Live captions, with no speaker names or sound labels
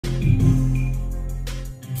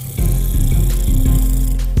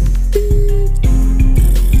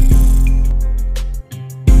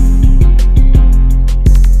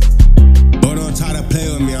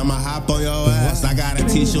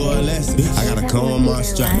come on my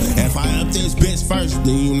strap. If I up this bitch first,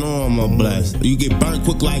 then you know I'm a blast. You get burnt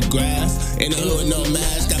quick like grass, and ain't with no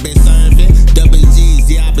mask. I been serving, double G's,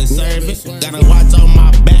 yeah, I been serving. Gotta watch on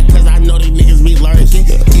my back, cause I know these niggas be lurking.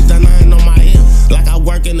 Keep the 9 on my hip, like I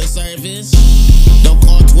work in the service. Don't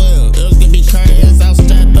call 12, it was gonna be curious, I'll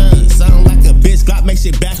strap up. Sound like a bitch, Glock make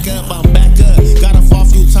shit back up, I'll back up. Gotta fall a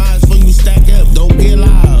few times before you stack up, don't get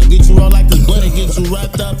loud. Get you roll like a butter, get you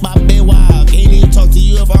wrapped up, I been wild. Can't even talk to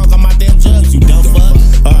you if I don't got my damn drugs, you dumb fuck.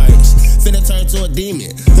 Alright, finna turn to a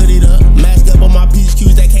demon. Hoodied up, masked up on my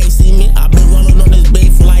PQs that can't see me. I been rolling on this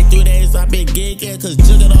bait for like 3 days, I been gigging, cause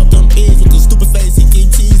jugging off them ears with the stupid face, he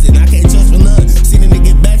keep teasing. I can't trust for none, seen a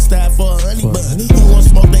nigga backstab for a honey bun. Who want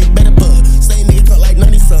smoke, they better bud. Same nigga cut like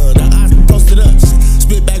 90 son, the eyes posted up.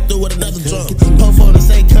 Spit back through with another drum. Pull for the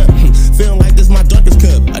same cup, feeling like this my darkest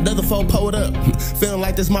cup. Another phone pulled up, feeling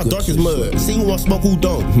like this my darkest mud. See who want smoke, who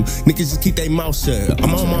don't. Niggas just keep their mouth shut.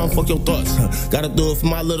 I'm on my own, fuck your thoughts. Gotta do it for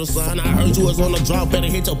my little son. I heard you was on the drop, better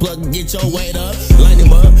hit your plug and get your weight up. Line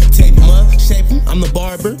him up, tape him up, shape him, I'm the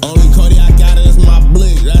barber. Only Cody I got is my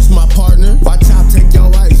blick, that's my partner. Watch out, take your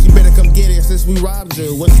life, you better come get it since we robbed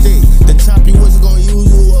you. What's this? The chop you was gonna use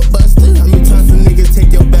you a buster? How many times the niggas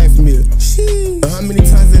take your bag from you? How many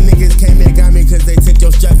times the niggas came and got me cause they took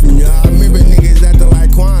your strap from you? I remember niggas acting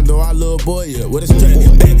like Quando, our little boy, yeah, with a strap.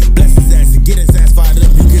 Back, bless his ass, and get his ass fired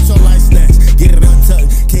up. You get your life snatched, get it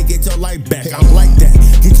untucked, can't get your life back. I'm like that,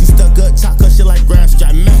 get you stuck up, chop cut shit like grass,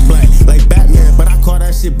 strap Mac black, like Batman, but I call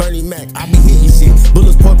that shit Bernie Mac. I be hitting shit,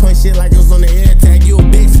 bullets point shit like it was on the air tag. You a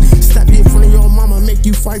bitch, stop you in front of your mama, make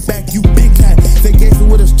you fight back. You big cat, fake gangster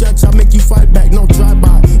with a stretch, I make you fight back. No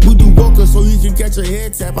drive-by, we do walker so you can catch your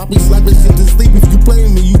head tap. I be slapping shit to sleep. If you play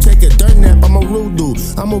me, you take a dirt nap. I'm a rude dude,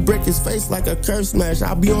 I'ma break his face like a curse smash.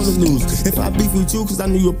 I'll be on the news if I beef with you, cause I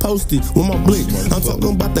knew you were posted with my blick. I'm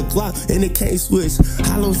talking about the Glock and it can't switch.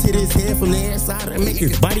 Hollows hit his head from the inside and make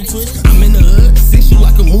his body twist. I'm in the hood, six you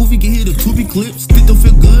like a movie, can hear the 2B clips. Stick don't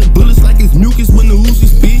feel good, bullets like it's mucus when the Uzi